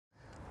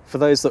for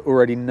those that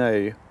already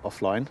know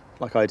offline,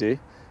 like I do,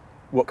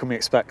 what can we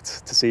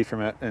expect to see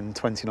from it in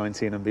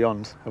 2019 and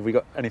beyond? Have we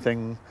got any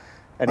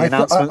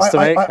announcements to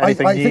make?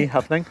 Anything new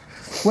happening?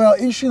 Well,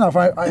 interesting enough,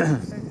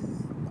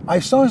 I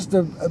started to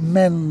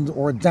amend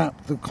or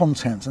adapt the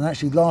content, and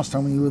actually last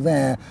time when you were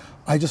there,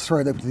 I just throw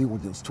it open to the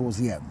audience towards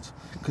the end.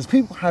 Because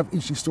people have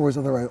interesting stories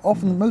of their own.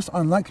 Often the most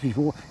unlikely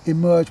people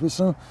emerge with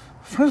some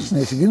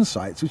fascinating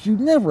insights which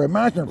you'd never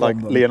imagine like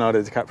from them.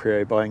 Leonardo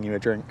DiCaprio buying you a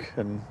drink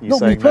and you Not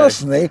saying me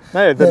personally.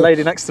 No, the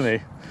lady next to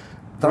me.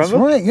 That's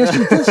Remember? right. Yes,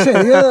 you did say.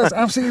 Yeah, that's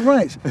absolutely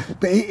right.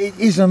 But it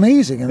is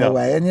amazing in a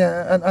way. And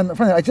and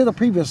funny, I did a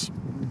previous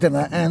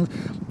dinner, and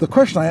the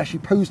question I actually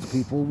posed to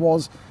people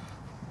was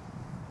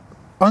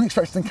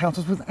unexpected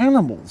encounters with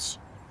animals.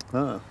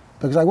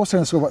 Because I was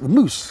telling a story about the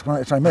moose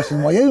when I met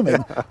in Wyoming,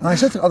 and I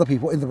said to other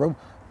people in the room,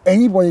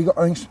 anybody got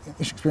any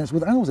experience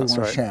with animals they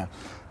want to share?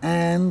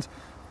 And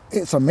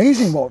it's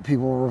amazing what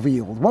people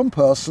revealed. One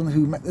person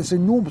who met this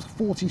enormous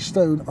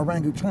 40-stone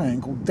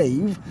orangutan called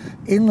Dave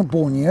in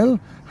Borneo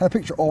had a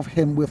picture of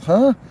him with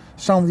her.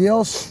 Somebody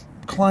else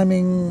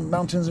climbing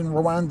mountains in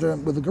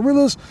Rwanda with the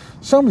gorillas.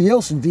 Somebody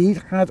else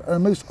indeed had a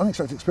most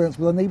unexpected experience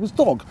with a neighbour's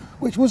dog,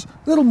 which was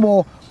a little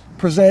more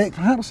prosaic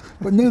perhaps,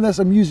 but no less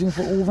amusing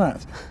for all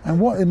that. And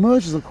what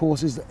emerges, of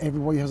course, is that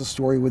everybody has a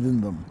story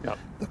within them.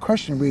 The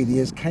question really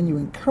is, can you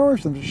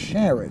encourage them to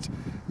share it?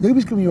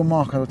 Nobody's giving you a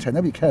mark out of 10,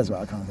 nobody cares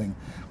about that kind of thing.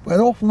 But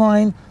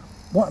offline,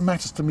 what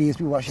matters to me is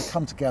people actually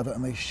come together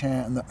and they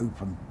share and they're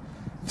open.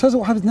 In terms of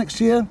what happens next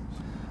year,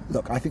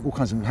 look, I think all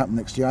kinds of things will happen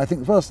next year. I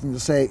think the first thing to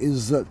say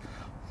is that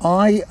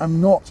I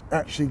am not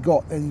actually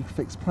got any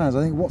fixed plans.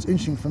 I think what's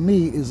interesting for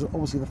me is that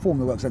obviously the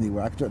formula works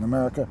anywhere. I could do it in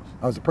America.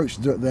 I was approached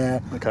to do it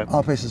there.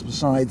 Other places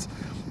besides.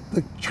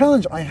 The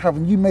challenge I have,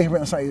 and you may have it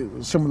in a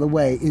slightly similar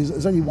way, is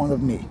there's only one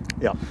of me.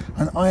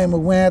 And I am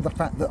aware of the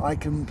fact that I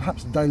can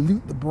perhaps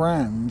dilute the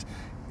brand,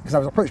 because I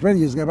was approached many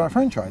years ago by a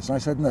franchise, and I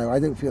said, no, I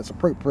don't feel it's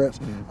appropriate.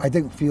 I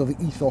don't feel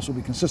the ethos will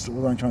be consistent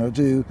with what I'm trying to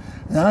do.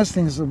 And as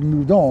things have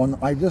moved on,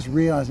 I've just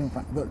realised, in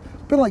fact, that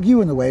a bit like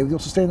you in a way with your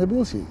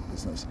sustainability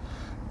business,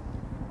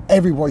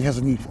 everybody has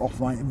a need for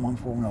offline in one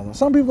form or another.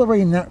 Some people are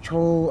very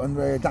natural and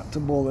very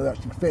adaptable, they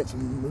actually fit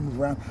and move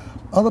around.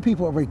 Other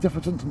people are very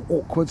diffident and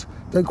awkward,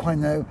 don't quite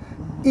know.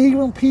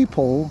 Even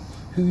people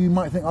who you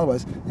might think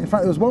otherwise. In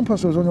fact, there was one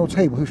person who was on your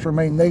table who should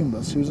remain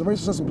nameless, who was a very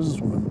successful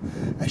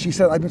businesswoman, and she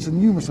said, I've been to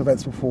numerous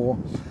events before,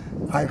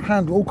 I've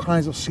handled all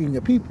kinds of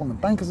senior people and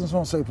bankers and so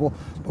on and so forth,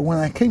 but when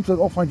I came to an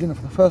offline dinner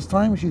for the first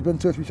time, she's been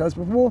 2 or 3 times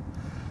before,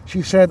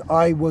 she said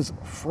I was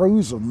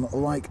frozen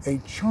like a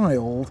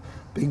child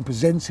being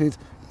presented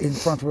in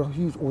front of a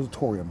huge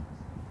auditorium.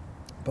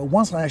 But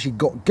once I actually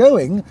got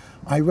going,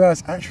 I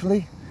realised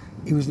actually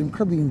it was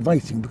incredibly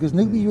inviting, because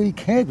nobody really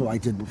cared what I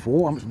did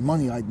before, how much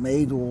money I'd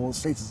made or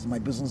status in my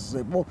business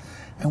and so forth.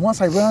 And once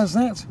I realised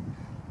that,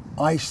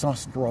 I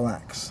started to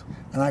relax.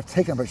 And I've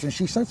taken a break. And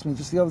she said to me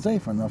just the other day,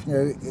 funny enough,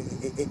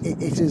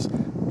 it is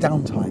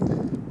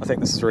downtime. I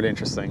think this is really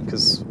interesting,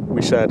 because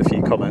we shared a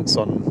few comments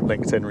on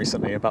LinkedIn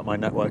recently about my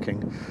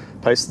networking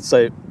post.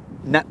 So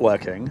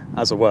networking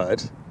as a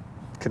word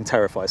can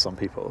terrify some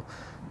people,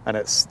 and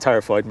it's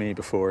terrified me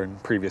before in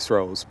previous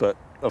roles, but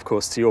of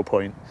course, to your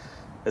point,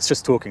 it's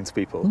just talking to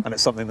people, and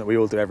it's something that we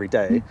all do every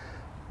day.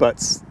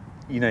 But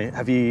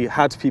have you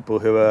had people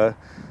who are,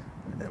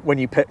 when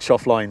you pitch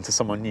offline to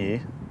someone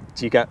new,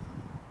 do you get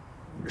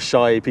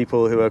shy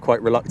people who are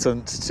quite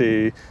reluctant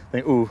to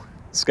think, ooh,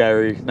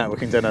 scary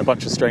networking dinner, a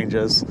bunch of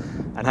strangers,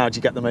 and how do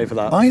you get them over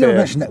that I fear? never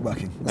mention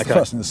networking, that's the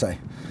first thing to say.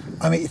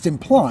 I mean, it's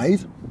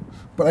implied,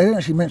 but I don't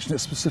actually mention it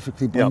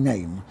specifically by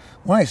name.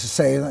 When I used to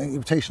say, the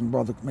invitation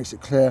rather makes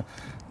it clear,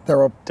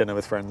 there are... Dinner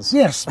with friends.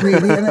 Yes,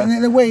 really, and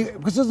in a way,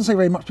 because it doesn't say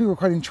very much, people are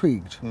quite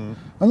intrigued. And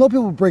a lot of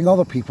people bring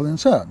other people in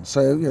turn.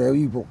 So,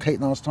 you brought Kate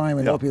last time,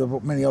 and a lot of people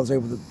brought many others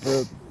over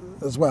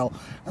as well.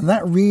 And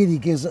that really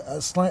gives it a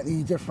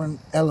slightly different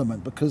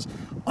element, because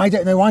I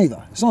don't know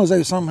either. It's not as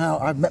though somehow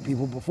I've met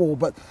people before,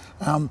 but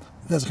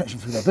there's a connection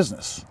through their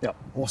business,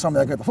 or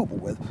somebody I go to football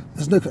with.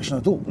 There's no connection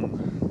at all.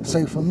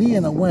 So for me,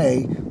 in a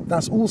way,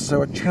 that's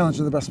also a challenge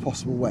in the best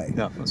possible way.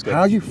 That's good.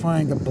 How do you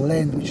find a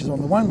blend which is on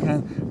the one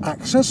hand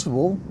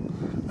accessible,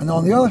 and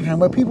on the other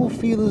hand where people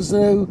feel as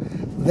though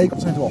they've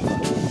got something to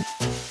offer?